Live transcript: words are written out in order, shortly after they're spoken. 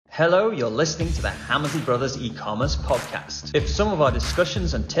Hello, you're listening to the Hammersley Brothers e-commerce podcast. If some of our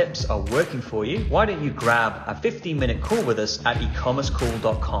discussions and tips are working for you, why don't you grab a 15-minute call with us at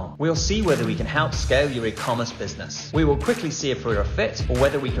ecommercecall.com. We'll see whether we can help scale your e-commerce business. We will quickly see if we're a fit or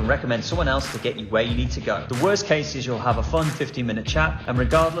whether we can recommend someone else to get you where you need to go. The worst case is you'll have a fun 15-minute chat, and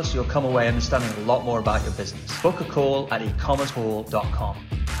regardless, you'll come away understanding a lot more about your business. Book a call at ecommercecall.com.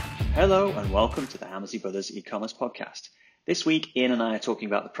 Hello and welcome to the Hammersley Brothers e-commerce podcast. This week, Ian and I are talking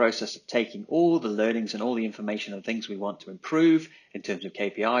about the process of taking all the learnings and all the information and things we want to improve in terms of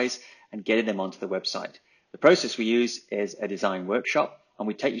KPIs and getting them onto the website. The process we use is a design workshop, and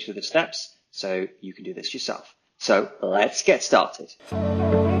we take you through the steps so you can do this yourself. So let's get started.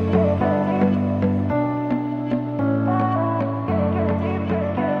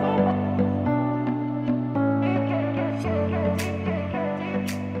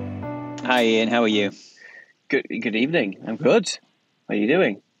 Hi Ian, how are you? Good evening. I'm good. How are you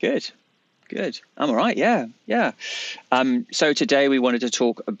doing? Good. I'm all right. Yeah. So today we wanted to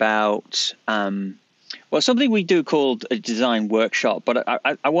talk about something we do called a design workshop. But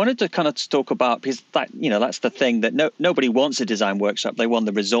I wanted to kind of talk about, because that's the thing, that nobody wants a design workshop. They want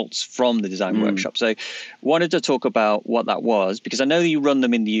the results from the design workshop. So wanted to talk about what that was, because I know you run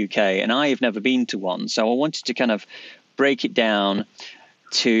them in the UK and I have never been to one. So I wanted to kind of break it down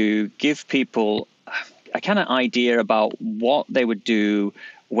to give people a kind of idea about what they would do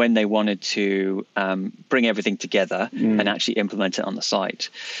when they wanted to bring everything together and actually implement it on the site.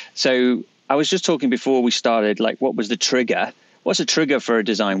 So I was just talking before we started, like, what was the trigger? What's a trigger for a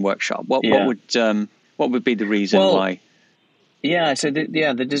design workshop? What would be the reason why? Yeah, so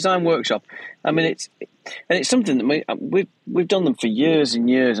the design workshop. I mean, it's something that we've done them for years and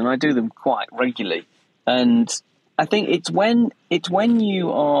years, and I do them quite regularly. And I think it's when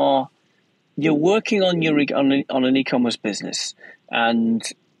you're working on an e-commerce business, and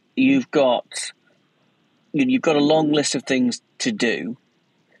you've got a long list of things to do,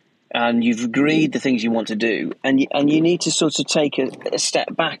 and you've agreed the things you want to do, and you need to sort of take a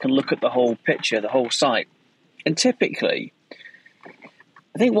step back and look at the whole picture, the whole site. And typically,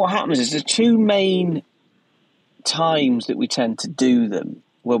 I think what happens is there's two main times that we tend to do them,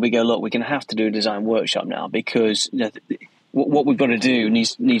 where we go, look, we're going to have to do a design workshop now, because what we've got to do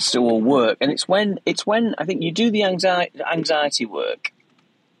needs to all work. And it's when I think you do the anxiety work,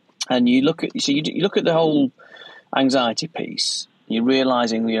 and you look at the whole anxiety piece. You're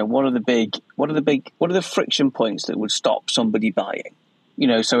realizing, what are the friction points that would stop somebody buying?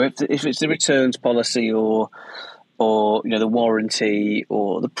 So if it's the returns policy or the warranty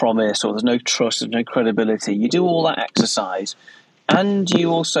or the promise, or there's no trust, there's no credibility, you do all that exercise, and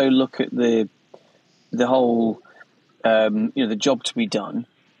you also look at the whole the job to be done,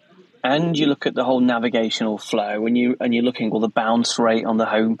 and you look at the whole navigational flow, and you're looking, the bounce rate on the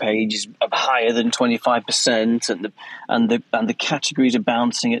homepage is higher than 25%, and the categories are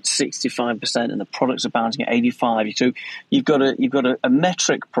bouncing at 65%, and the products are bouncing at 85%. So you've got a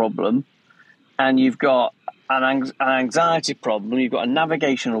metric problem, and you've got an anxiety problem, you've got a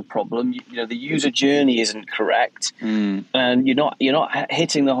navigational problem. The user journey isn't correct, and you're not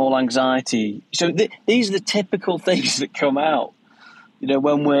hitting the whole anxiety. So these are the typical things that come out,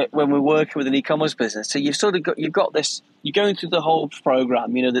 when we're working with an e-commerce business. So you've got this. You're going through the whole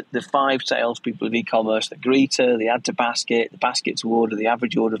program. The 5 salespeople of e-commerce: the greeter, the add to basket, the basket to order, the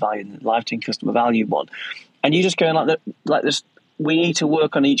average order value, and the lifetime customer value one. And you're just going like this. We need to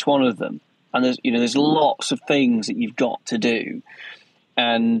work on each one of them. And there's lots of things that you've got to do,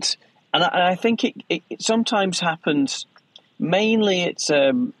 and I think it sometimes happens. Mainly, it's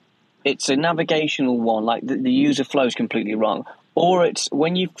a navigational one, like the user flow is completely wrong, or it's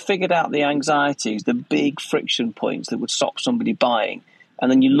when you've figured out the anxieties, the big friction points that would stop somebody buying,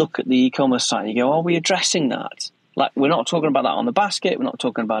 and then you look at the e-commerce site and you go, "Are we addressing that?" Like, we're not talking about that on the basket, we're not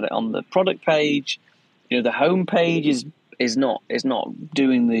talking about it on the product page. The home page is not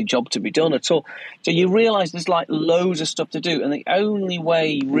doing the job to be done at all. So you realize there's like loads of stuff to do, and the only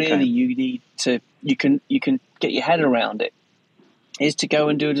way really you can get your head around it is to go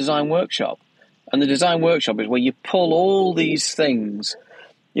and do a design workshop. And the design workshop is where you pull all these things,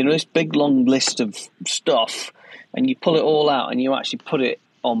 this big long list of stuff, and you pull it all out and you actually put it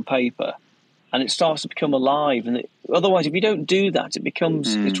on paper, and it starts to become alive. And otherwise, if you don't do that, it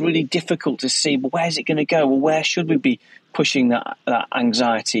becomes it's really difficult to see, well, where's it going to go? Well, where should we be pushing that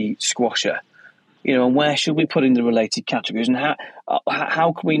anxiety squasher? And where should we put in the related categories? And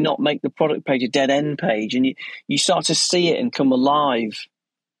how can we not make the product page a dead end page? And you start to see it and come alive.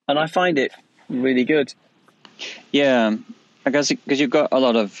 And I find it really good. Yeah, I guess because you've got a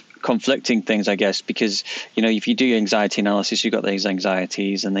lot of conflicting things, I guess, because, if you do anxiety analysis, you've got these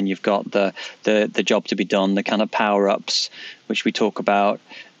anxieties, and then you've got the job to be done, the kind of power ups, which we talk about.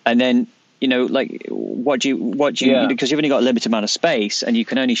 And then, what do you, because you've only got a limited amount of space and you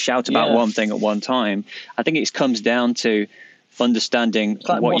can only shout about one thing at one time. I think it comes down to understanding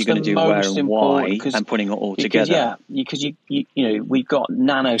what you're going to do where and why, and putting it all together. Because we've got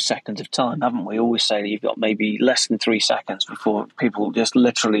nanoseconds of time, haven't we? Always say that you've got maybe less than 3 seconds before people just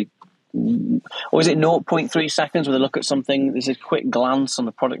literally, or is it 0.3 seconds where they look at something, there's a quick glance on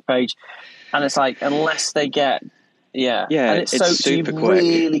the product page, and it's like, unless they get, and it's so you've quick.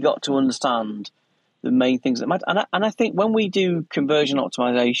 Really got to understand the main things that matter. And I think when we do conversion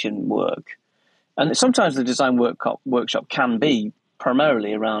optimization work, and sometimes the design workshop can be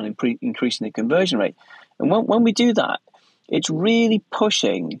primarily around increasing the conversion rate. And when we do that, it's really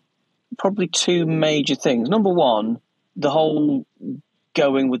pushing probably 2 major things. Number one, the whole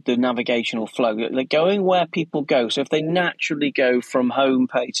going with the navigational flow, like going where people go. So if they naturally go from home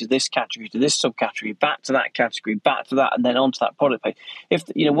page to this category, to this subcategory, back to that category, back to that, and then onto that product page. If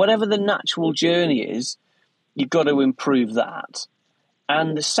whatever the natural journey is, you've got to improve that.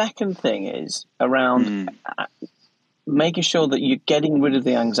 And the second thing is around making sure that you're getting rid of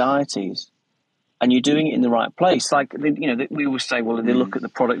the anxieties and you're doing it in the right place. Like, we always say, well, they look at the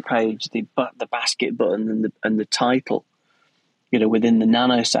product page, the basket button and the title, within the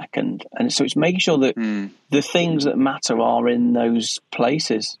nanosecond. And so it's making sure that the things that matter are in those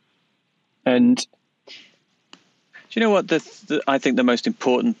places. And do you know what I think the most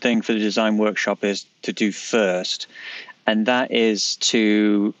important thing for the design workshop is to do first? And that is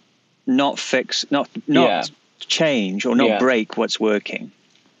to not change or not break what's working.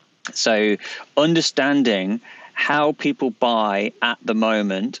 So understanding how people buy at the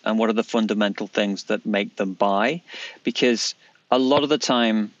moment and what are the fundamental things that make them buy. Because a lot of the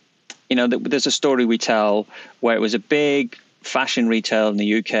time, there's a story we tell where it was a big fashion retail in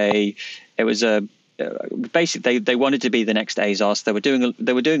the UK. It was basically they wanted to be the next ASOS. They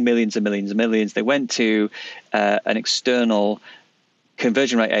were doing millions and millions and millions. They went to an external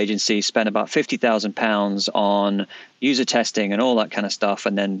conversion rate agency, spent about £50,000 on user testing and all that kind of stuff,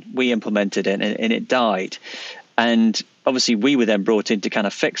 and then we implemented it, and it died. And obviously, we were then brought in to kind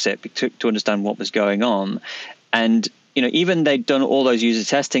of fix it, to understand what was going on. And even they'd done all those user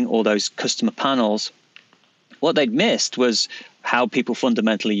testing, all those customer panels, what they'd missed was how people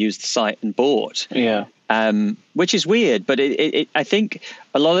fundamentally used the site and bought. Which is weird, but I think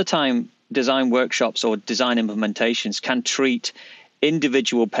a lot of the time design workshops or design implementations can treat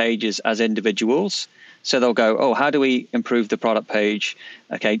individual pages as individuals. So they'll go, oh, how do we improve the product page?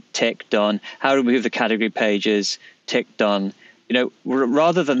 Okay, tick, done. How do we move the category pages? Tick, done.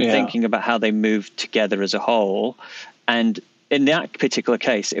 Rather than thinking about how they move together as a whole. And in that particular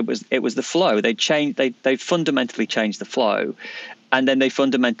case, it was the flow. They fundamentally changed the flow, and then they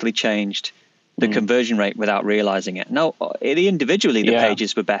fundamentally changed the conversion rate without realizing it. Now, individually, the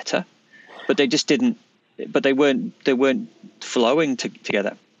pages were better, but they just didn't. But they weren't flowing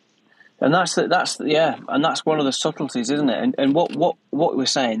together. And that's and that's one of the subtleties, isn't it? And what we're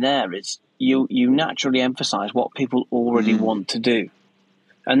saying there is you naturally emphasize what people already want to do.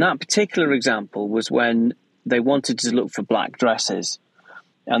 And that particular example was when they wanted to look for black dresses,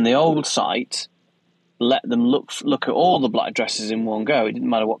 and the old site let them look at all the black dresses in one go. It didn't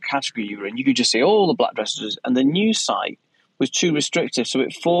matter what category you were in; you could just see all the black dresses. And the new site was too restrictive, so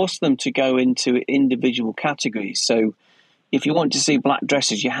it forced them to go into individual categories. So if you want to see black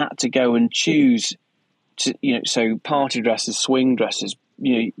dresses, you had to go and choose, so party dresses, swing dresses,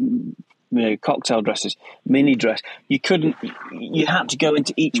 cocktail dresses, mini dress. You had to go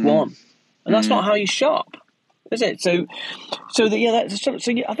into each one, and that's not how you shop, is it? So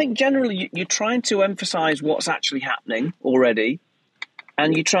I think generally you're trying to emphasize what's actually happening already,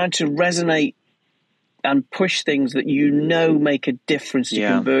 and you're trying to resonate and push things that make a difference to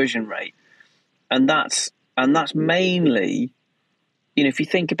conversion rate, and that's mainly, if you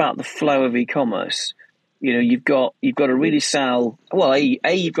think about the flow of e-commerce, you've got to really sell. Well,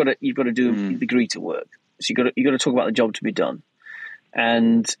 you've got to do the greeter work. So you've got to talk about the job to be done,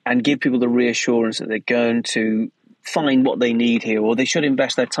 and give people the reassurance that they're going to find what they need here, or they should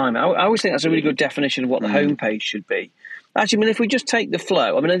invest their time. I always think that's a really good definition of what the homepage should be. Actually, if we just take the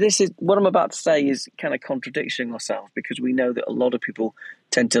flow, this is what I'm about to say is kind of contradicting myself, because we know that a lot of people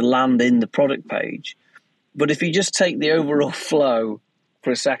tend to land in the product page. But if you just take the overall flow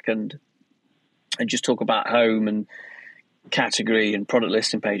for a second and just talk about home and category and product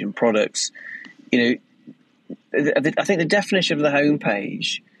listing page and products, I think the definition of the home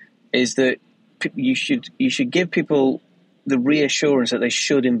page is that you should give people the reassurance that they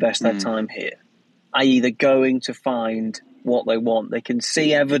should invest their time here, i.e. they're going to find what they want. They can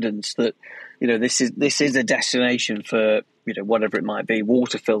see evidence that, this is a destination for, whatever it might be,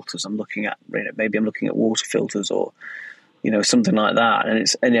 water filters. I'm looking at, maybe I'm looking at water filters or, something like that. And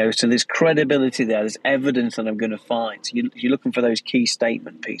it's, so there's credibility there. There's evidence that I'm going to find. So you're looking for those key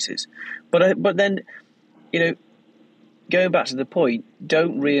statement pieces. But then, going back to the point,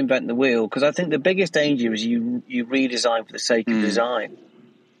 don't reinvent the wheel, because I think the biggest danger is you redesign for the sake of design.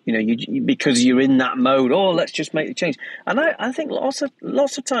 Because you're in that mode. Oh, let's just make the change. And I think lots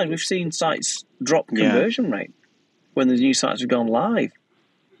of times we've seen sites drop conversion rate when the new sites have gone live.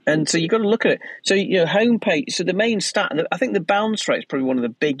 And so you've got to look at it. So, homepage. So the main stat, I think the bounce rate is probably one of the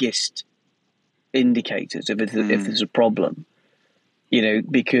biggest indicators if there's a problem.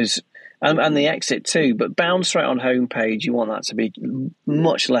 Because and the exit too. But bounce rate on homepage, you want that to be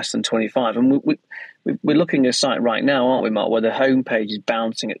much less than 25. And we're looking at a site right now, aren't we, Mark, where the homepage is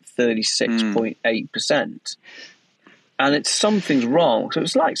bouncing at 36.8%. And something's wrong. So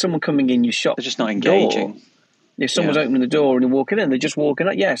it's like someone coming in your shop. They're just not engaging. Door. If someone's opening the door and they're walking in, they're just walking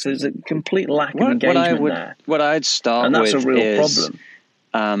up. Yes, there's a complete lack of engagement there. What I'd start with is... And that's a real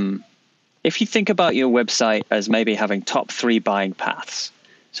problem. If you think about your website as maybe having top 3 buying paths,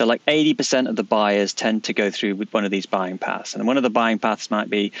 so like 80% of the buyers tend to go through with one of these buying paths. And one of the buying paths might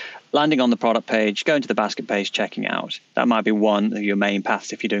be landing on the product page, going to the basket page, checking out. That might be one of your main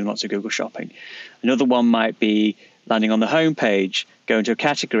paths if you're doing lots of Google shopping. Another one might be landing on the home page, going to a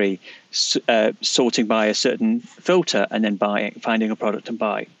category, sorting by a certain filter, and then finding a product and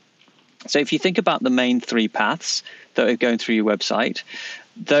buy. So if you think about the main 3 paths that are going through your website,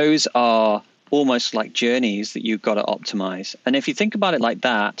 those are almost like journeys that you've got to optimize. And if you think about it like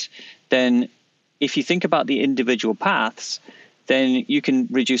that, then if you think about the individual paths, then you can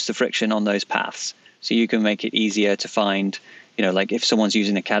reduce the friction on those paths. So you can make it easier to find, like if someone's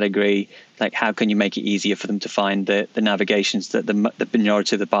using a category, like how can you make it easier for them to find the navigations that the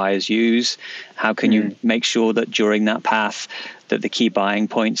majority of the buyers use? How can you make sure that during that path that the key buying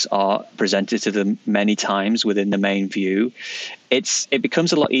points are presented to them many times within the main view? It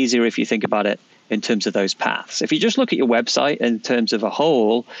becomes a lot easier if you think about it in terms of those paths. If you just look at your website in terms of a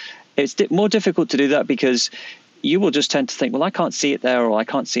whole, it's more difficult to do that because you will just tend to think, well, I can't see it there or I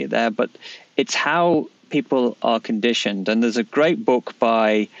can't see it there. But it's how people are conditioned. And there's a great book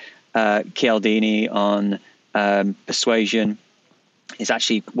by Cialdini on persuasion. It's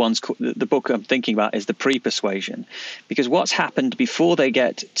actually the book I'm thinking about is The Pre-Persuasion, because what's happened before they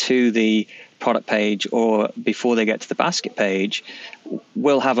get to the product page or before they get to the basket page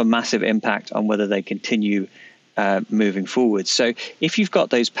will have a massive impact on whether they continue moving forward. So if you've got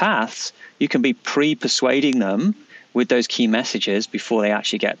those paths, you can be pre-persuading them with those key messages before they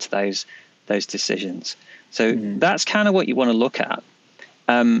actually get to those decisions. So that's kind of what you want to look at.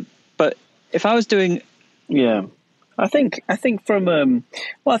 But if I was doing, I think from from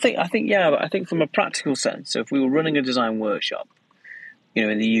a practical sense. So if we were running a design workshop,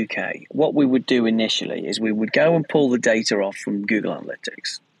 in the UK, what we would do initially is we would go and pull the data off from Google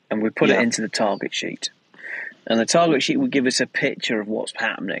Analytics and we put it into the target sheet, and the target sheet would give us a picture of what's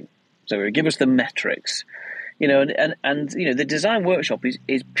happening. So it would give us the metrics, and the design workshop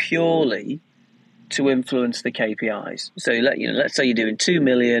is purely to influence the KPIs. So let's say you're doing 2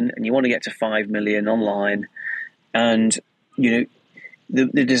 million and you want to get to 5 million online, and the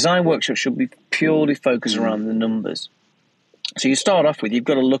design workshop should be purely focused around the numbers. So you start off with, you've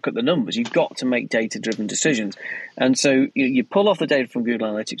got to look at the numbers. You've got to make data-driven decisions. And so you pull off the data from Google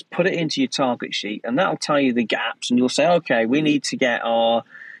Analytics, put it into your target sheet, and that'll tell you the gaps. And you'll say, okay, we need to get our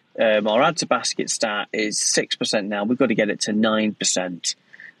add to basket stat is 6% now. We've got to get it to 9%.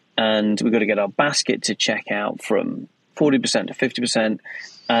 And we've got to get our basket to check out from 40% to 50%.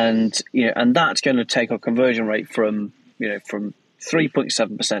 And that's going to take our conversion rate from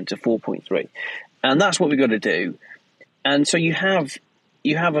 3.7% to 4.3%. And that's what we've got to do. And so you have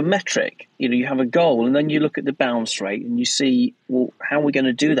a metric, you have a goal, and then you look at the bounce rate and you see, well, how are we going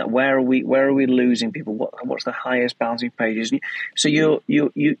to do that? Where are we losing people? What's the highest bouncing pages? So you're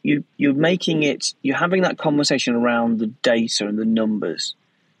making it, you're having that conversation around the data and the numbers.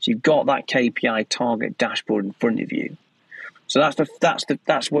 So you've got that KPI target dashboard in front of you. So that's the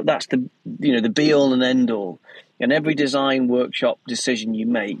be all and end all. And every design workshop decision you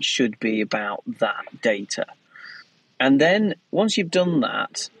make should be about that data. And then once you've done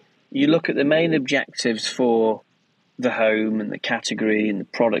that, you look at the main objectives for the home and the category and the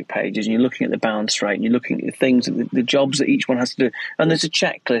product pages, and you're looking at the bounce rate, and you're looking at the things, the jobs that each one has to do. And there's a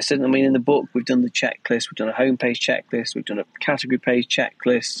checklist. I mean, in the book, we've done the checklist. We've done a homepage checklist. We've done a category page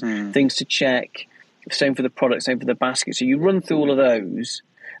checklist, things to check. Same for the product, same for the basket. So you run through all of those.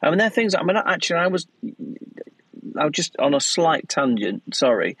 I mean, they're things. I mean, actually, I was just on a slight tangent.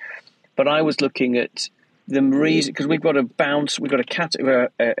 Sorry, but I was looking at the reason, because we've got a bounce. We've got a category.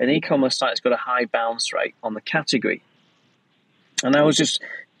 An e-commerce site that's got a high bounce rate on the category, and I was just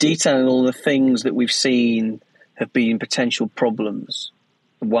detailing all the things that we've seen have been potential problems,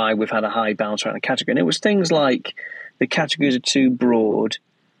 why we've had a high bounce rate on the category. And it was things like the categories are too broad,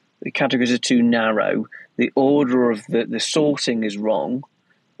 the categories are too narrow, the order of the sorting is wrong,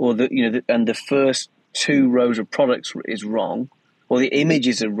 or and the first 2 rows of products is wrong, or the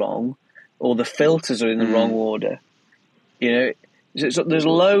images are wrong, or the filters are in the wrong order. So there's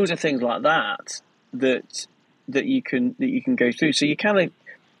loads of things like that you can go through. So you kind of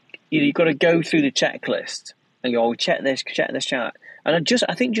you've got to go through the checklist and go, check this, check that. And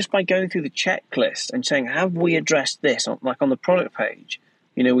I think just by going through the checklist and saying, have we addressed this? Like on the product page,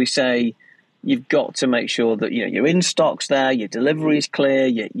 we say you've got to make sure that your in stock's there, your delivery is clear,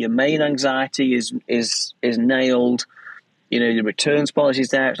 your main anxiety is nailed, the returns policy is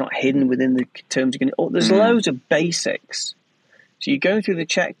there, it's not hidden within the terms. There's loads of basics. So you go through the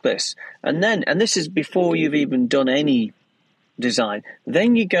checklist, and this is before you've even done any design.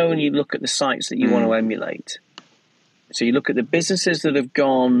 Then you go and you look at the sites that you want to emulate. So you look at the businesses that have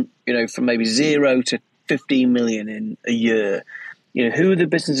gone, from maybe 0 to 15 million in a year. Who are the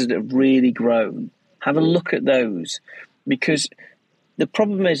businesses that have really grown? Have a look at those, because the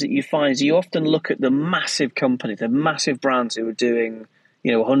problem is that you find is you often look at the massive companies, the massive brands who are doing,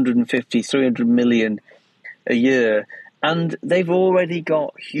 150, 300 million a year, and they've already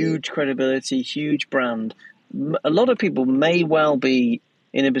got huge credibility, huge brand. A lot of people may well be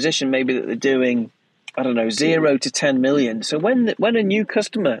in a position maybe that they're doing, 0 to 10 million. So when a new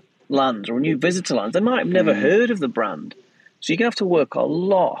customer lands or a new visitor lands, they might have never heard of the brand. So you're going to have to work a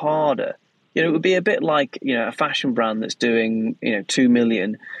lot harder. It would be a bit like, a fashion brand that's doing, 2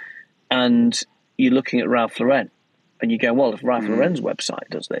 million, and you're looking at Ralph Lauren and you go, well, if Ralph Lauren's website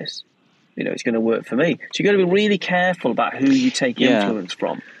does this, it's going to work for me. So you've got to be really careful about who you take influence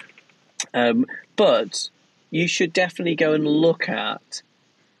from. But you should definitely go and look at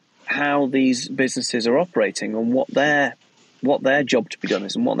how these businesses are operating and what their job to be done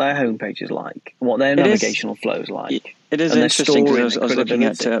is, and what their homepage is like, and what their navigational flow is like. It is interesting, because I was looking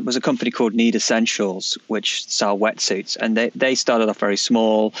at it was a company called Need Essentials, which sell wetsuits, and they started off very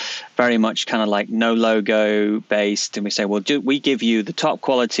small, very much kind of like no logo based, and we say, well, we give you the top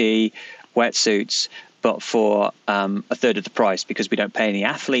quality wetsuits, but for a third of the price, because we don't pay any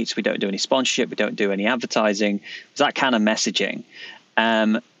athletes, we don't do any sponsorship, we don't do any advertising. It's that kind of messaging.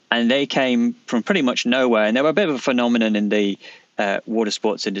 And they came from pretty much nowhere, and they were a bit of a phenomenon in the water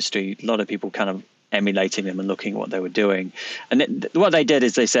sports industry. A lot of people kind of emulating them and looking at what they were doing. And what they did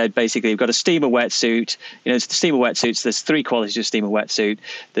is they said, basically, you've got a steamer wetsuit. It's the steamer wetsuits. There's 3 qualities of steamer wetsuit.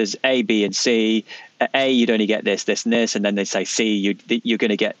 There's A, B, and C. A, you'd only get this, this, and this, and then they say C, you're going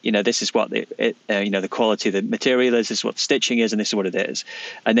to get, this is what the quality of the material is, this is what the stitching is, and this is what it is.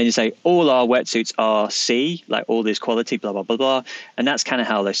 And then you say all our wetsuits are C, like all this quality, blah blah blah blah, and that's kind of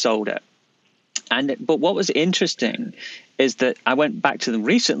how they sold it. But what was interesting is that I went back to them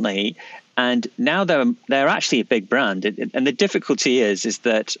recently, and now they're actually a big brand. And the difficulty is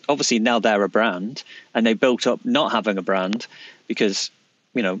that obviously now they're a brand, and they built up not having a brand because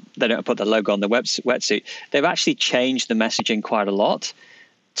they don't put the logo on the wetsuit. They've actually changed the messaging quite a lot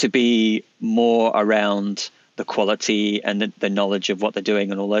to be more around the quality and the knowledge of what they're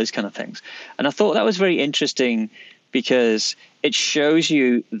doing and all those kind of things. And I thought that was very interesting, because it shows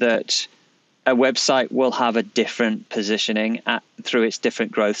you that a website will have a different positioning through its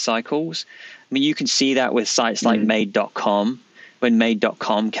different growth cycles. I mean, you can see that with sites like Made.com. When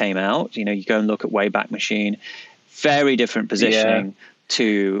Made.com came out, you go and look at Wayback Machine, very different positioning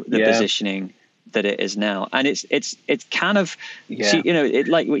to the positioning that it is now. And it's kind of,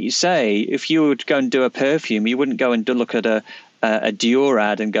 like what you say, if you would go and do a perfume, you wouldn't go and look at a Dior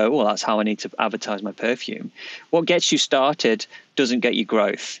ad and go, well, that's how I need to advertise my perfume. What gets you started doesn't get you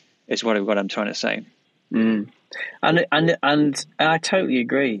growth, is what I'm trying to say. And I totally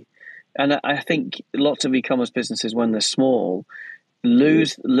agree. And I think lots of e-commerce businesses, when they're small,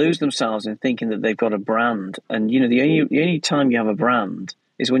 lose themselves in thinking that they've got a brand. And the only time you have a brand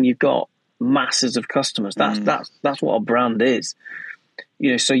is when you've got masses of customers. That's what a brand is.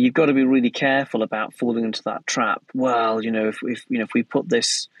 So you've got to be really careful about falling into that trap. Well, if we put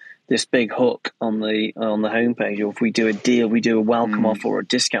this big hook on the homepage, or if we do a deal, we do a welcome offer or a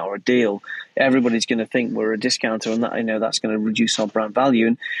discount or a deal, everybody's going to think we're a discounter, and that that's going to reduce our brand value.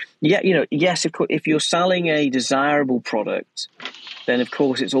 And yes, of course, if you're selling a desirable product, then of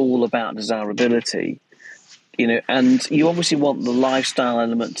course it's all about desirability, and you obviously want the lifestyle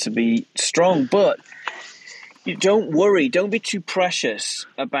element to be strong, but you don't worry, don't be too precious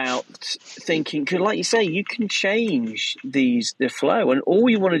about thinking, because like you say, you can change the flow, and all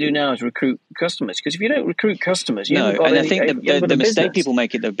you want to do now is recruit customers, because if you don't recruit customers, you haven't got and any, I think the mistake people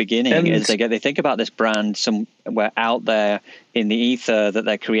make at the beginning is they think about this brand somewhere out there in the ether that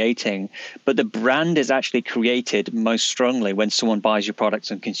they're creating, but the brand is actually created most strongly when someone buys your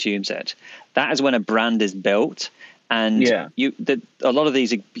products and consumes it. That is when a brand is built. And a lot of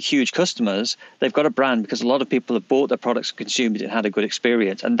these huge customers, they've got a brand because a lot of people have bought their products and consumed it and had a good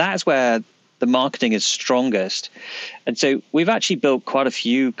experience. And that's where the marketing is strongest. And so we've actually built quite a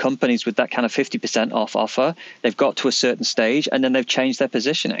few companies with that kind of 50% off offer. They've got to a certain stage and then they've changed their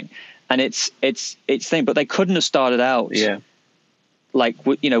positioning. And it's thing, but they couldn't have started out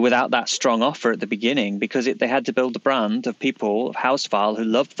without that strong offer at the beginning, because they had to build a brand of people, of Housefile, who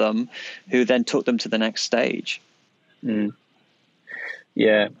loved them, who then took them to the next stage.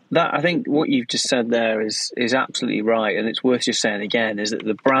 Yeah, that, I think what you've just said there is absolutely right, and it's worth just saying again, is that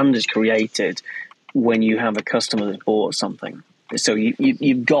the brand is created when you have a customer that's bought something. So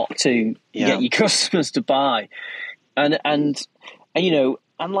you've got to get your customers to buy, and they'll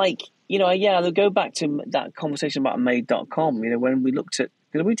go back to that conversation about Made.com. When we looked at,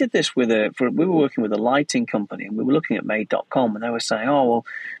 we did this we were working with a lighting company, and we were looking at Made.com, and they were saying, oh well,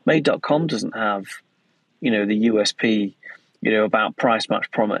 Made.com doesn't have the USP, about price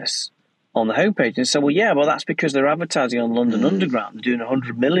match promise on the homepage. And so, that's because they're advertising on London Underground. They're doing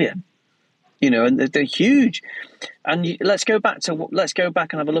 100 million, and they're huge. And let's go back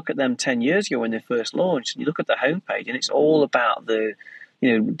and have a look at them 10 years ago when they first launched. And you look at the homepage, and it's all about the,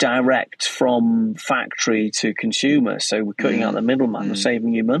 direct from factory to consumer. So we're cutting out the middleman, we're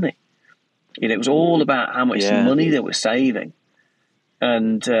saving you money. It was all about how much money they were saving.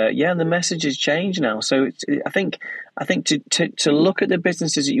 And the message has changed now. So I think to look at the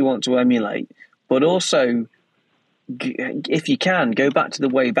businesses that you want to emulate, but also, if you can, go back to the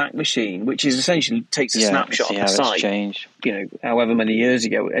Wayback Machine, which is essentially takes a snapshot of the site, changed. However many years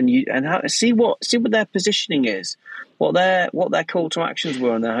ago, and see what their positioning is, what their call to actions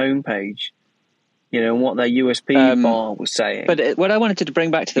were on their homepage. And what their USP bar was saying. But what I wanted to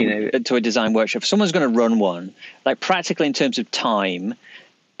bring back to to a design workshop, if someone's going to run one, like practically in terms of time,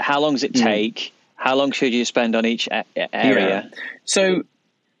 how long does it take? How long should you spend on each area? So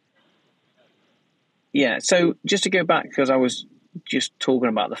just to go back, because I was just talking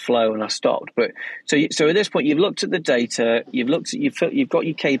about the flow and I stopped. But so at this point, you've looked at the data, you've got your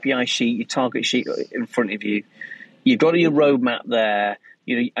KPI sheet, your target sheet in front of you, you've got your roadmap there.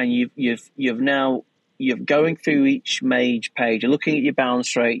 And you're going through each page, you're looking at your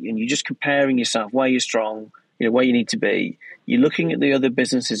balance rate, and you're just comparing yourself, where you're strong, where you need to be. You're looking at the other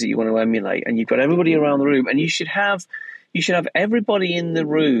businesses that you want to emulate, and you've got everybody around the room, and you should have everybody in the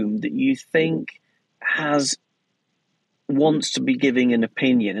room that you think wants to be giving an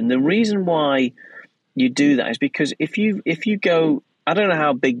opinion. And the reason why you do that is because if you go, I don't know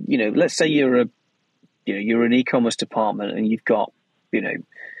how big, let's say you're an e-commerce department and you've got,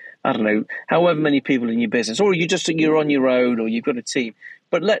 I don't know, however many people in your business, or you're on your own, or you've got a team.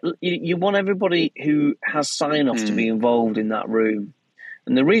 But you want everybody who has sign-off to be involved in that room.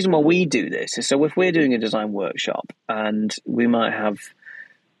 And the reason why we do this is so if we're doing a design workshop, and we want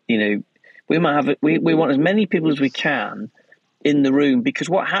as many people as we can in the room, because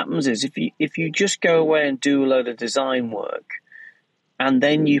what happens is if you just go away and do a load of design work, and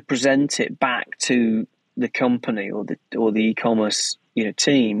then you present it back to the company or the e-commerce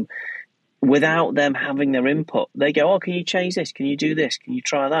team without them having their input, they go, oh, can you change this, can you do this, can you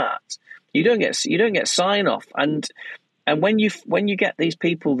try that? You don't get sign off. And when you get these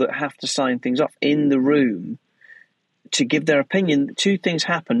people that have to sign things off in the room to give their opinion, two things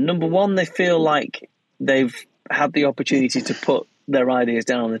happen. Number one, they feel like they've had the opportunity to put their ideas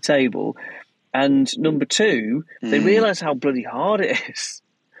down on the table, and number two, they realize how bloody hard it is.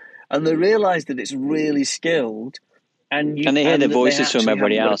 And they realise that it's really skilled, and they hear the voices from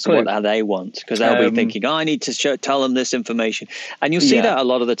everybody else and what they want, because they'll be thinking, I need to tell them this information. And you'll see that a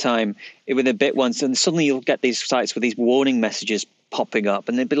lot of the time with the bit ones, and suddenly you'll get these sites with these warning messages popping up,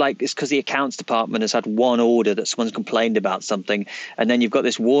 and they'd be like, it's because the accounts department has had one order that someone's complained about something, and then you've got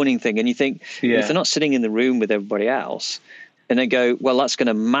this warning thing, and you think, if they're not sitting in the room with everybody else, and they go, well, that's going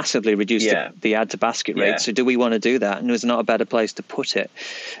to massively reduce the add to basket rate. So do we want to do that? And there's not a better place to put it.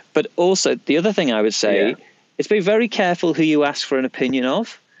 But also, the other thing I would say is be very careful who you ask for an opinion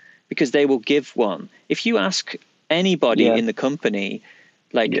of, because they will give one. If you ask anybody in the company,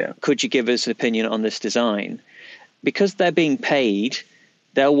 could you give us an opinion on this design? because they're being paid,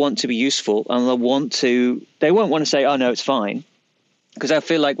 they'll want to be useful, and they won't want to say, oh no, it's fine. Because I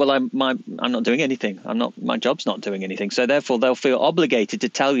feel like, well, I'm not doing anything. My job's not doing anything. So therefore, they'll feel obligated to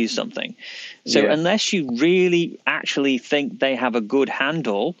tell you something. So unless you really actually think they have a good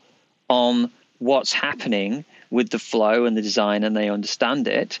handle on what's happening with the flow and the design, and they understand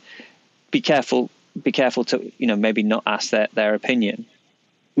it, be careful to, maybe not ask their opinion.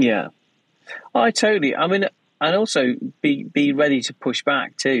 Yeah, I mean, and also be ready to push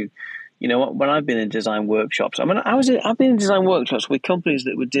back too. When I've been in design workshops, I mean, I've been in design workshops with companies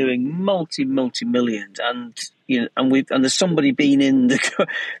that were doing multi millions, and there's somebody been in the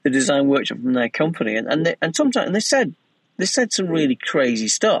design workshop from their company, and sometimes they said some really crazy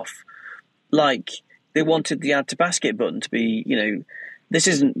stuff, like they wanted the add to basket button to be, this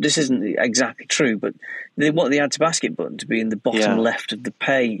isn't exactly true, but they want the add to basket button to be in the bottom left of the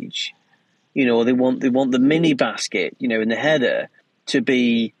page, or they want the mini basket, in the header to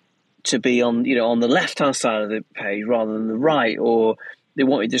be on on the left hand side of the page rather than the right, or they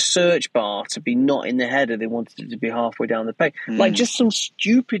wanted the search bar to be not in the header, they wanted it to be halfway down the page. Like just some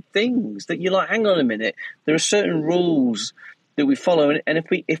stupid things that you're like, hang on a minute, there are certain rules that we follow, and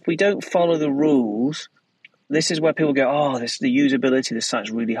if we don't follow the rules, this is where people go, the usability of this site's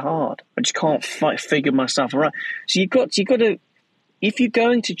really hard, I just can't figure myself around. So you've got to, if you're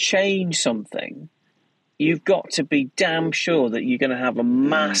going to change something, you've got to be damn sure that you're going to have a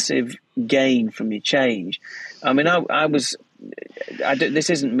massive gain from your change. I mean, this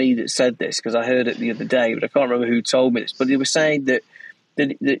isn't me that said this, because I heard it the other day, but I can't remember who told me this. But they were saying that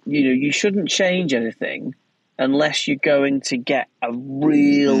you shouldn't change anything unless you're going to get a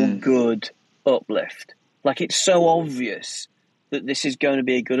real good uplift. Like, it's so obvious that this is going to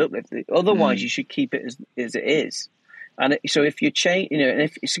be a good uplift. Otherwise, you should keep it as it is. And so if you change,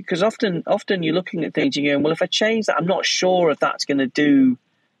 because often you're looking at things and you're going, well, if I change that, I'm not sure if that's going to do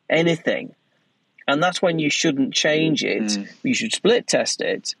anything. And that's when you shouldn't change it. You should split test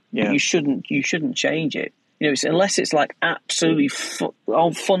it. Yeah. But you shouldn't change it. Unless it's like absolutely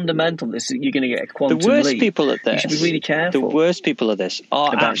fundamental, you're going to get a quantum leap. The worst people at this, you should be really careful. The worst people at this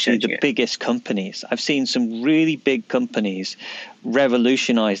are actually the biggest companies. I've seen some really big companies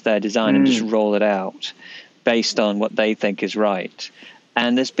revolutionize their design and just roll it out based on what they think is right.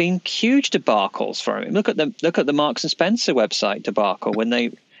 And there's been huge debacles for it. Look at the Marks and Spencer website debacle when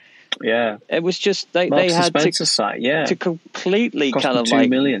they. Yeah, it was just they had to completely kind of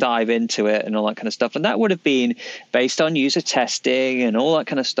like dive into it and all that kind of stuff, and that would have been based on user testing and all that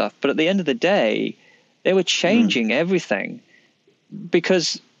kind of stuff. But at the end of the day, they were changing everything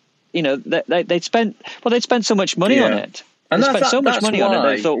because they'd spent so much money on it. And they spent so much money on it.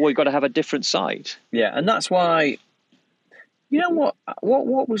 They thought, we've got to have a different site. Yeah, and that's why.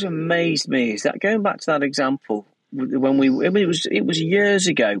 What was amazed me is that, going back to that example. When it was years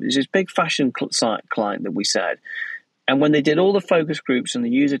ago. There's this big fashion site client that we said, and when they did all the focus groups and the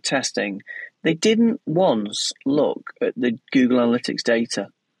user testing, they didn't once look at the Google Analytics data.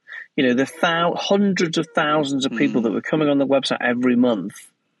 The hundreds of thousands of people that were coming on the website every month.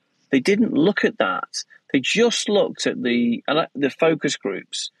 They didn't look at that. They just looked at the focus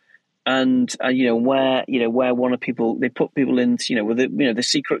groups. And where one of people, they put people into with the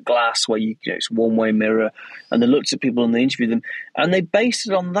secret glass where it's one-way mirror, and they looked at people and they interviewed them, and they based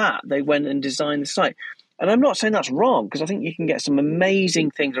it on that. They went and designed the site. And I'm not saying that's wrong, because I think you can get some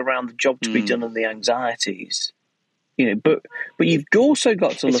amazing things around the job to be done and the anxieties. But you've also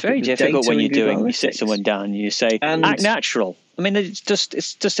got to look at the data. It's very difficult when you sit someone down and you say, act natural. I mean, it's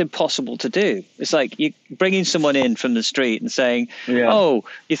just impossible to do. It's like you bringing someone in from the street and saying, oh,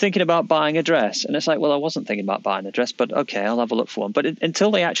 you're thinking about buying a dress. And it's like, well, I wasn't thinking about buying a dress, but okay, I'll have a look for one. But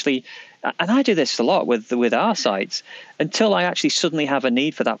until they actually, and I do this a lot with our sites, until I actually suddenly have a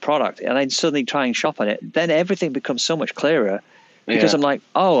need for that product and I suddenly try and shop on it, then everything becomes so much clearer because I'm like,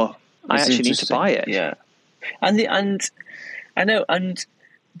 oh, I actually need to buy it. Yeah. And I know,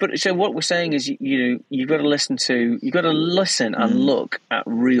 but so what we're saying is, you've got to listen and look at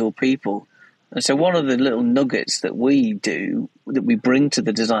real people. And so one of the little nuggets that we bring to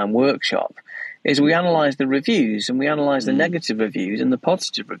the design workshop is we analyze the reviews, and we analyze the negative reviews and the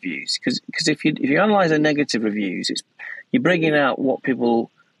positive reviews. Because if you analyze the negative reviews, you're bringing out what people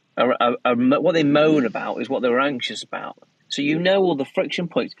are what they moan about is what they're anxious about. So all the friction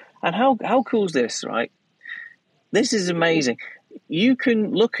points. And how cool is this, right? This is amazing. You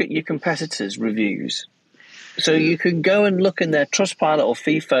can look at your competitors' reviews. So you can go and look in their Trustpilot or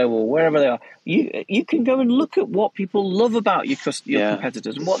FIFO or wherever they are. You can go and look at what people love about your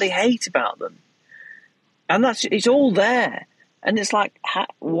competitors and what they hate about them. And it's all there. And it's like,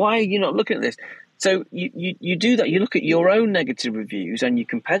 why are you not looking at this? So you do that. You look at your own negative reviews and your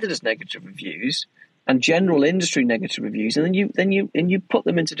competitors' negative reviews and general industry negative reviews, and then you put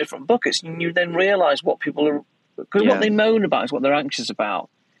them into different buckets, and you then realise what people are, because what they moan about is what they're anxious about.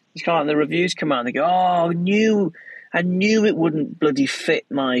 It's kind of like the reviews come out and they go, "Oh, I knew it wouldn't bloody fit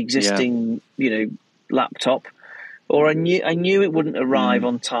my existing laptop, or I knew it wouldn't arrive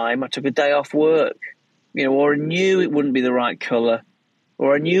on time. I took a day off work, or I knew it wouldn't be the right colour,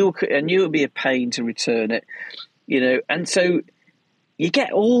 or I knew it would be a pain to return it, and so you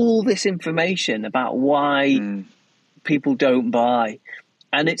get all this information about why people don't buy,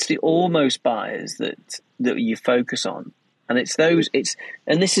 and it's the almost buyers that you focus on, and this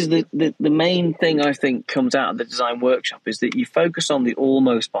is the main thing I think comes out of the design workshop, is that you focus on the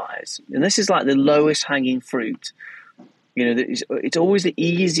almost buyers, and this is like the lowest hanging fruit. It's always the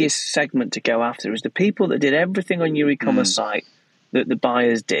easiest segment to go after, is the people that did everything on your e-commerce site that the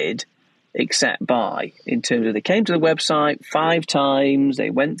buyers did, except buy, in terms of they came to the website 5 times, they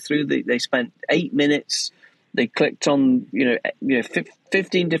went through they spent 8 minutes, they clicked on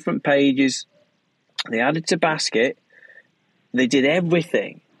 15 different pages, they added to basket, they did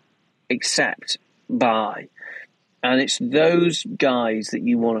everything except buy. And it's those guys that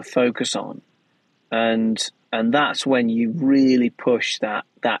you want to focus on, and that's when you really push that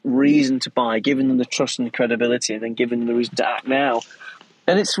reason to buy, giving them the trust and the credibility, and then giving them the reason to act now.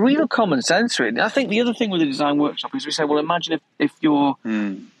 And it's real common sense, really. I think the other thing with the design workshop is we say, well, imagine if you're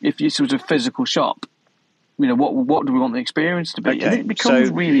sort of physical shop, what do we want the experience to be? Okay. And it becomes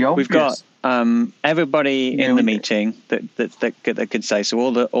really obvious. We've got everybody in the meeting that could say, so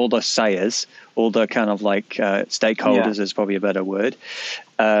all the sayers, all the kind of like stakeholders is probably a better word,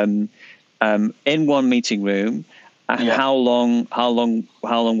 in one meeting room. How long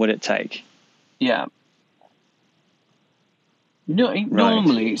would it take? Yeah. No,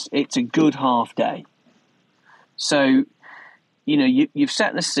 normally it's a good half day. So, you've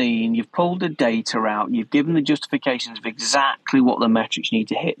set the scene, you've pulled the data out, you've given the justifications of exactly what the metrics need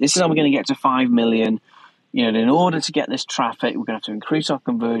to hit. This is how we're going to get to 5 million. In order to get this traffic, we're going to have to increase our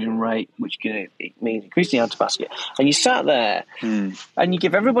conversion rate, which means increasing the add to basket. And you sat there and you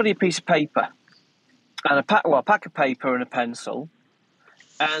give everybody a piece of paper and a pack of paper and a pencil,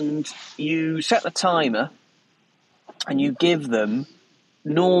 and you set the timer. And you give them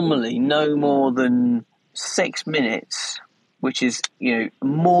normally no more than 6 minutes, which is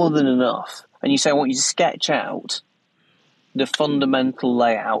more than enough. And you say, I want you to sketch out the fundamental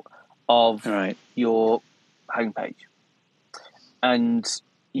layout of your homepage. And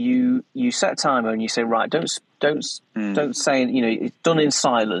you set a timer and you say, right, don't say, it's done in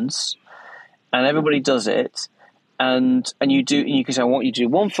silence, and everybody does it. And you can say, I want you to do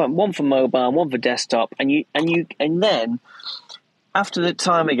one for mobile, one for desktop, and then after the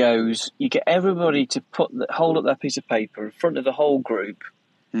timer goes, you get everybody to hold up their piece of paper in front of the whole group,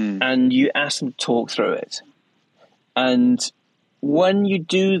 and you ask them to talk through it. And when you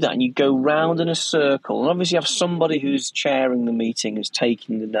do that, and you go round in a circle, and obviously you have somebody who's chairing the meeting, who's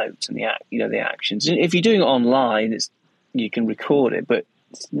taking the notes and the actions. And if you're doing it online, you can record it, but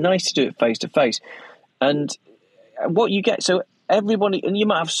it's nice to do it face to face. And what you get, so everybody, and you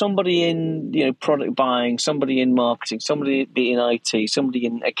might have somebody in product buying, somebody in marketing, somebody in IT, somebody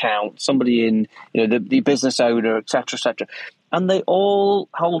in account, somebody in the business owner, etc., and they all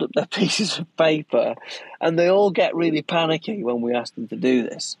hold up their pieces of paper, and they all get really panicky when we ask them to do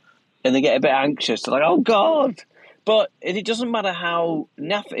this, and they get a bit anxious. They're like, "Oh God!" But it doesn't matter how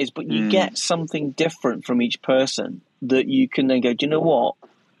naff it is, but you get something different from each person that you can then go, "Do you know what?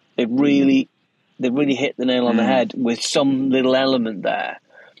 They've really hit the nail on the head with some little element there."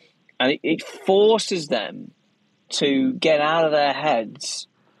 And it forces them to get out of their heads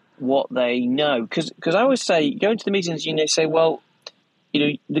what they know. Because I always say, go into the meetings, say, well,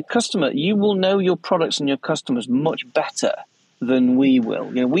 the customer, you will know your products and your customers much better than we will.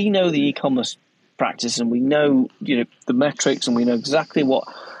 We know the e-commerce practice, and we know, the metrics, and we know exactly what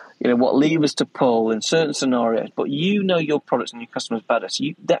levers to pull in certain scenarios, but you know your products and your customers better. So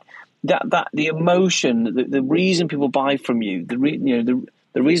that the emotion, the reason people buy from you, the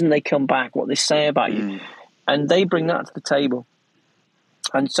reason they come back, what they say about you, and they bring that to the table.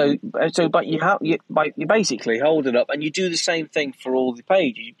 And but you basically hold it up, and you do the same thing for all the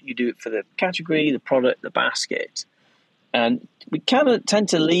page. You do it for the category, the product, the basket, and we kind of tend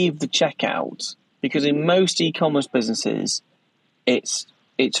to leave the checkout, because in most e-commerce businesses, it's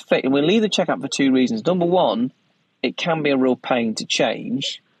fit, and we leave the checkout for 2 reasons. Number one, it can be a real pain to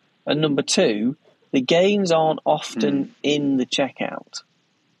change. And number two, the gains aren't often in the checkout,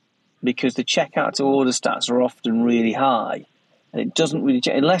 because the checkout to order stats are often really high. and it doesn't really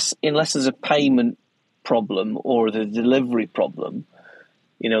change unless there's a payment problem or the delivery problem.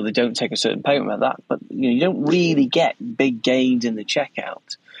 They don't take a certain payment like that, but you don't really get big gains in the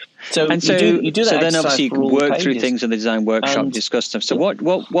checkout. So you do that. So then obviously you can work through pages. things in the design workshop, And discuss them. So what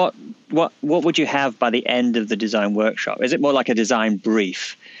would you have by the end of the design workshop? Is it more like a design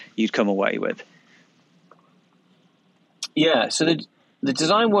brief you'd come away with? Yeah. So the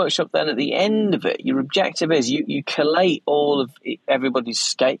design workshop, then at the end of it, your objective is you collate all of everybody's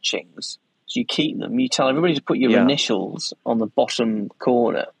sketchings. So you keep them. You tell everybody to put your initials on the bottom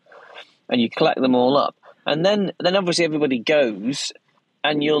corner, and you collect them all up. And then obviously everybody goes,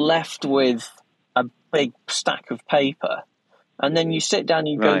 and you're left with a big stack of paper. And then you sit down,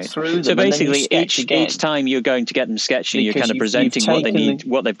 you go through them. So basically, and then you each time you're going to get them sketching, because you're kind of presenting what they need,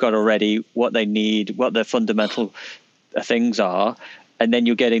 what they've got already, what they need, what their fundamental things are. And then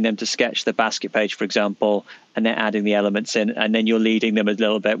you're getting them to sketch the basket page, for example, and then adding the elements in. And then you're leading them a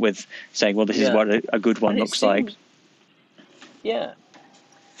little bit with saying, well, this is what a good one looks like. Yeah.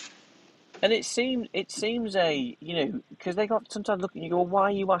 And it seems because they got sometimes look at you and go, well, why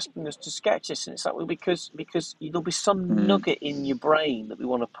are you asking us to sketch this? And it's like, well, because there'll be some nugget in your brain that we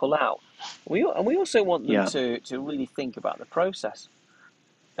want to pull out. We also want them to really think about the process.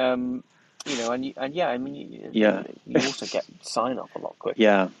 You also get sign off a lot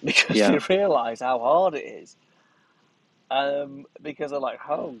quicker. Because they realise how hard it is. Because they're like,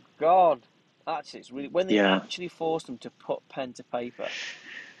 oh God, actually, it's really when they actually force them to put pen to paper.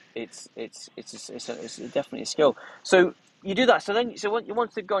 It's definitely a skill. So you do that. So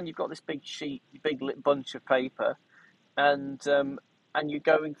once they've gone, you've got this big sheet, big lit bunch of paper, and you're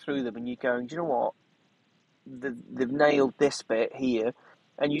going through them, and you're going, do you know what? They've nailed this bit here,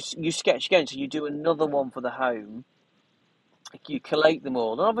 and you sketch again. So you do another one for the home. You collate them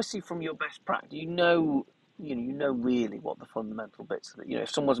all, and obviously from your best practice, you know really what the fundamental bits are.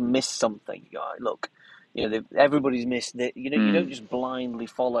 If someone's missed something, you go, look. Everybody's missed it. You don't just blindly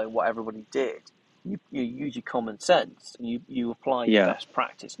follow what everybody did. You use your common sense, and you apply your best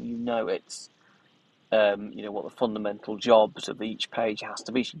practice, and it's, what the fundamental jobs of each page has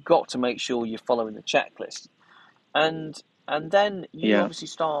to be. So you've got to make sure you're following the checklist, and then you obviously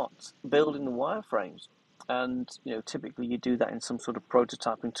start building the wireframes. And typically you do that in some sort of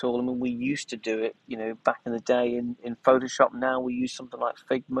prototyping tool. I mean, we used to do it, back in the day in Photoshop. Now we use something like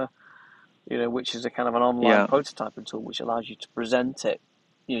Figma. Which is a kind of an online prototyping tool, which allows you to present it.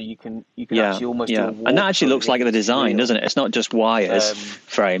 You can actually almost do a walkthrough. And that actually looks like the design, doesn't it? It's not just wires,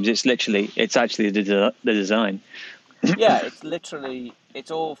 frames. It's actually the design. Yeah,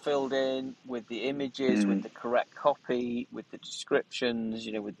 it's all filled in with the images, with the correct copy, with the descriptions.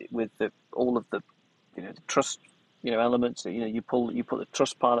 With all of the the trust elements. You put the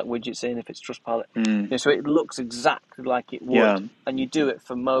Trustpilot widgets in if it's Trustpilot. So it looks exactly like it would, and you do it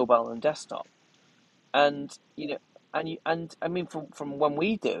for mobile and desktop. And I mean from when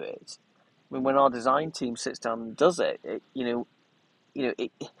we do it, when our design team sits down and does it,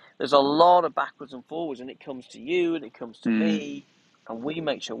 there's a lot of backwards and forwards, and it comes to you and it comes to me, and we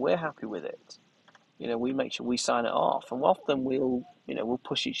make sure we're happy with it. We make sure we sign it off, and often we'll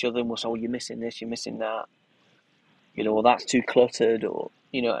push each other and we'll say, "Oh, you're missing this, you're missing that." Or that's too cluttered, or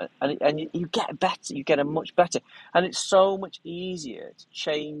and you get better. You get a much better, and it's so much easier to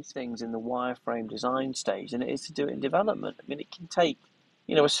change things in the wireframe design stage than it is to do it in development. I mean, it can take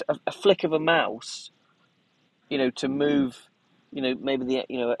a flick of a mouse, to move, maybe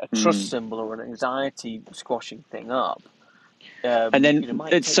a trust symbol or an anxiety squashing thing up. And then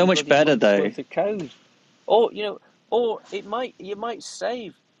it's so much better though. Worth of code. Or you might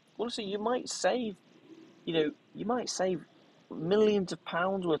save. Also, you might save. You might save millions of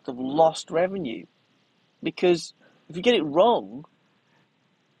pounds worth of lost revenue, because if you get it wrong,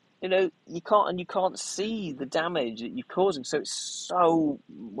 you can't see the damage that you're causing. So it's so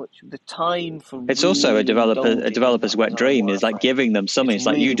much the time for. It's also a developer's wet dream is like giving them something. It's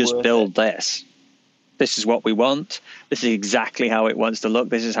like, you just build this. This is what we want. This is exactly how it wants to look.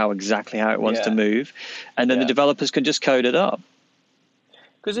 This is exactly how it wants to move, and then the developers can just code it up.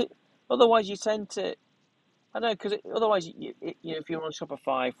 Because otherwise you tend to. I know, because otherwise, if you're on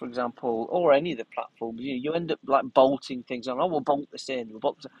Shopify, for example, or any of the platforms, you end up like bolting things on. Oh, we'll bolt this in.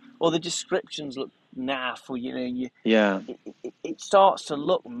 Or the descriptions look naff, or it starts to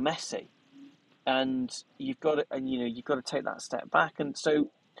look messy, and you've got to take that step back. And so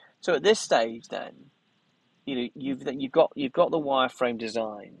at this stage, then, you've got the wireframe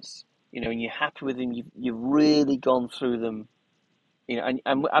designs, and you're happy with them. You've really gone through them, and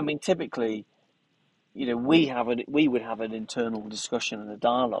I mean typically. we would have an internal discussion and a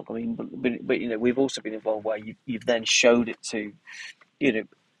dialogue. I mean, but we've also been involved where you've then showed it to,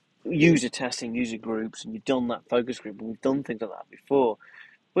 user testing, user groups, and you've done that focus group, and we've done things like that before.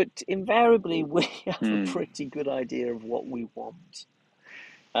 But invariably, we have a pretty good idea of what we want,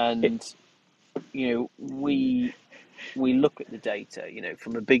 and we look at the data,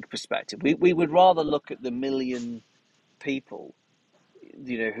 from a big perspective. We would rather look at the million people,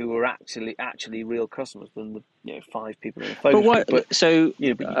 who are actually real customers than the 5 people in a focus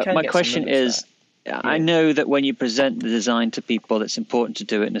group. But my question is, I know that when you present the design to people, it's important to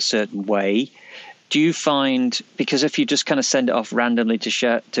do it in a certain way. Do you find, because if you just kind of send it off randomly to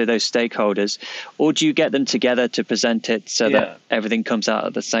share to those stakeholders, or do you get them together to present it so that everything comes out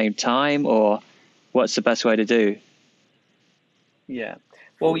at the same time, or what's the best way to do? Yeah.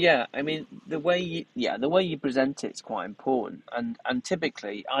 Well, yeah. I mean, the way you present it's quite important, and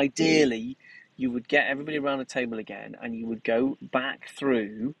typically, ideally, you would get everybody around the table again, and you would go back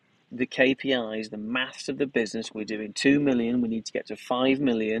through the KPIs, the maths of the business. We're doing 2 million. We need to get to 5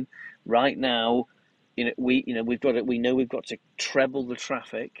 million right now. We know we've got to treble the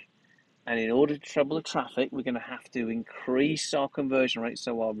traffic, and in order to treble the traffic, we're going to have to increase our conversion rate.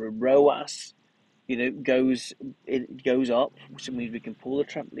 So our ROAS, goes up, which means we can pull the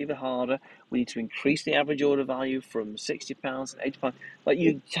traffic lever harder. We need to increase the average order value from £60 to £85. Like,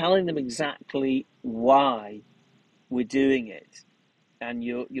 you're telling them exactly why we're doing it, and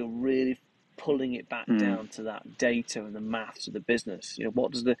you're really pulling it back down to that data and the maths of the business.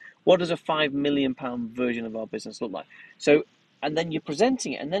 What does a £5 million version of our business look like? So, and then you're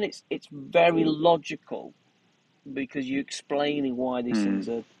presenting it, and then it's very logical, because you're explaining why these things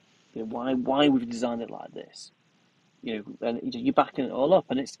are, why we've designed it like this. And you're backing it all up,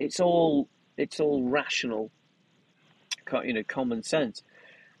 and it's all rational, common sense.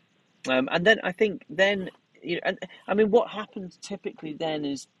 And then I think and I mean, what happens typically then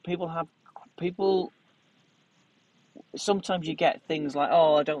is people. Sometimes you get things like,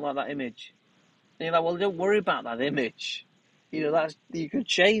 "Oh, I don't like that image," and you're like, "Well, don't worry about that image. You could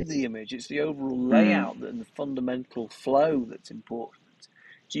change the image. It's the overall layout and the fundamental flow that's important."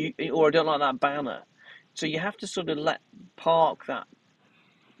 Or I don't like that banner. So you have to sort of park that,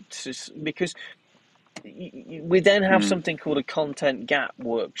 because we then have something called a content gap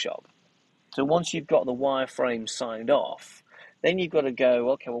workshop. So once you've got the wireframe signed off, then you've got to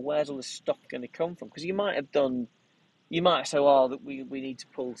go, okay, well, where's all this stuff going to come from? Because you might say, oh, that we need to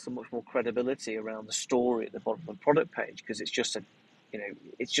pull so much more credibility around the story at the bottom of the product page, because it's just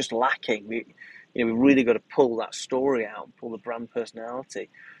it's just lacking. We really got to pull that story out and pull the brand personality.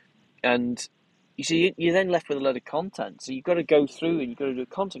 And you see, you're then left with a load of content. So you've got to go through and you've got to do a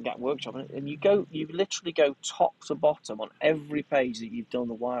content gap workshop, and you literally go top to bottom on every page that you've done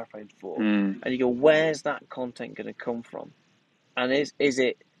the wireframe for, and you go, where's that content going to come from? And is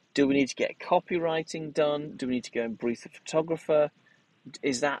it? Do we need to get copywriting done? Do we need to go and brief the photographer?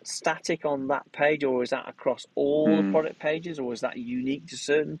 Is that static on that page, or is that across all the product pages, or is that unique to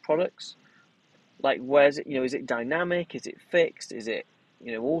certain products? Like, where's it? Is it dynamic? Is it fixed? Is it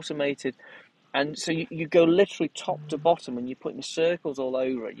automated? And so you go literally top to bottom, and you're putting circles all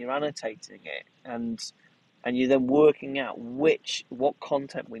over it. You're annotating it, and you're then working out what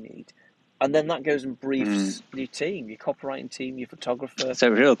content we need. And then that goes and briefs your team, your copywriting team, your photographer. So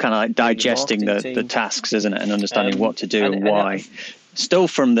real kind of like digesting the tasks, isn't it? And understanding what to do and why. Still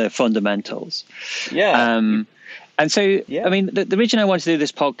from the fundamentals. Yeah. And so, I mean, the reason I wanted to do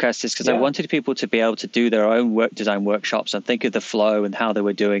this podcast is because I wanted people to be able to do their own design workshops and think of the flow and how they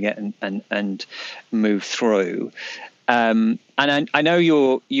were doing it and move through. And I know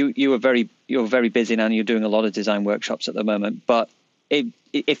you're very busy now, and you're doing a lot of design workshops at the moment. But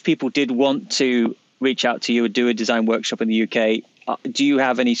if people did want to reach out to you and do a design workshop in the UK, do you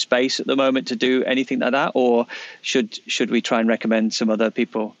have any space at the moment to do anything like that, or should we try and recommend some other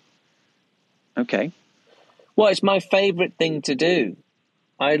people? Okay. Well, it's my favourite thing to do.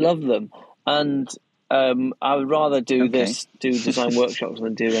 I love them, and I would rather do design workshops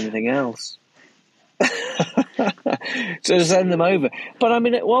than do anything else. So send them over. But I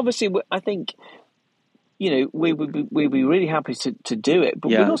mean, obviously, I think we'd be really happy to do it, but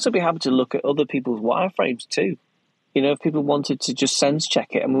we'd also be happy to look at other people's wireframes too. If people wanted to just sense check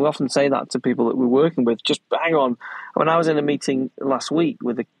it, and we often say that to people that we're working with. Just hang on. When I was in a meeting last week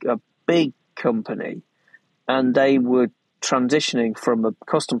with a big company, and they were transitioning from a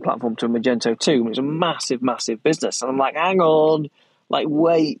custom platform to a Magento 2. It was a massive, massive business. And I'm like, hang on,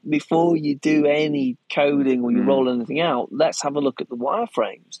 wait, before you do any coding or you roll anything out, let's have a look at the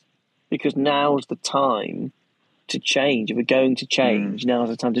wireframes. Because now's the time to change, if we're going to change, now's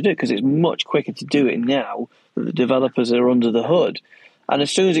the time to do it, because it's much quicker to do it now that the developers are under the hood. And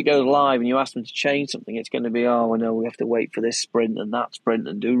as soon as it goes live and you ask them to change something, it's going to be, oh, no, we have to wait for this sprint and that sprint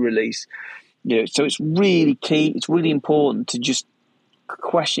and do release. So it's really key. It's really important to just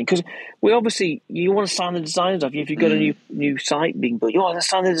question, because you want to sign the designers off. If you've got a new site being built, you want to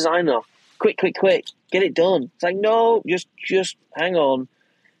sign the design off. Quick, get it done. It's like, no, just hang on.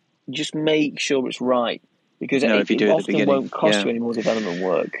 Just make sure it's right, because it often won't cost you any more development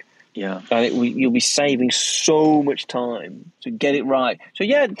work. Yeah, and you'll be saving so much time to get it right. So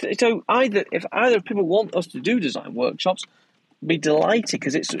so if either people want us to do design workshops, be delighted,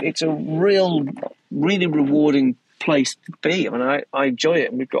 because it's a really rewarding place to be. I mean, I enjoy it,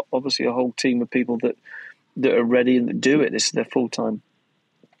 and we've got obviously a whole team of people that are ready and that do it. This is their full-time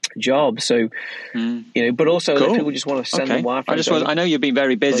job. So but also if people just want to send them wireframes. I know you've been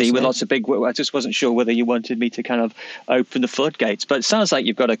very busy with lots of big work. I just wasn't sure whether you wanted me to kind of open the floodgates, but it sounds like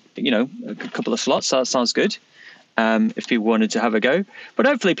you've got a couple of slots. So that sounds good. If people wanted to have a go, but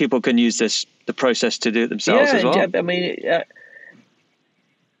hopefully people can use the process to do it themselves as well. I mean,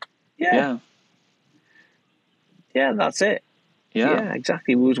 that's it. Yeah,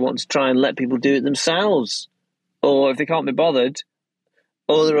 exactly. We always want to try and let people do it themselves, or if they can't be bothered,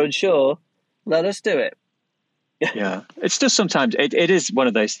 or they're unsure, let us do it. Yeah, it's just sometimes it is one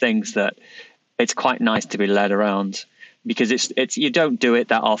of those things that it's quite nice to be led around, because it's you don't do it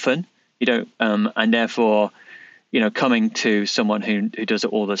that often. You don't, and therefore, coming to someone who does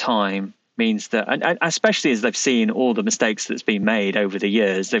it all the time means that, and especially as they've seen all the mistakes that's been made over the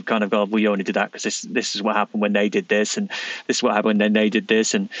years, they've kind of gone, well, you only did that because this is what happened when they did this, and this is what happened when they did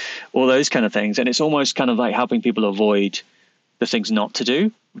this, and all those kind of things. And it's almost kind of like helping people avoid the things not to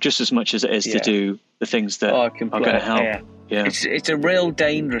do, just as much as it is to do the things that are going to help. Yeah. It's a real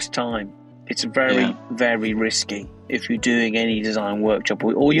dangerous time. It's very, very risky if you're doing any design workshop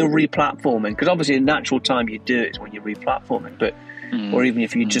or you're replatforming, because obviously the natural time you do it is when you're replatforming, but or even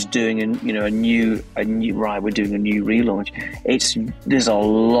if you're just doing a new we're doing a new relaunch. There's a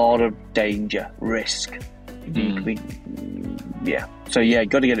lot of danger, risk. So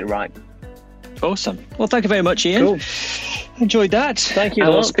got to get it right. Awesome. Well, thank you very much, Ian. Cool. Enjoyed that. Thank you.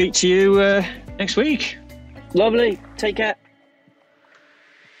 And I'll speak to you next week. Lovely. Take care.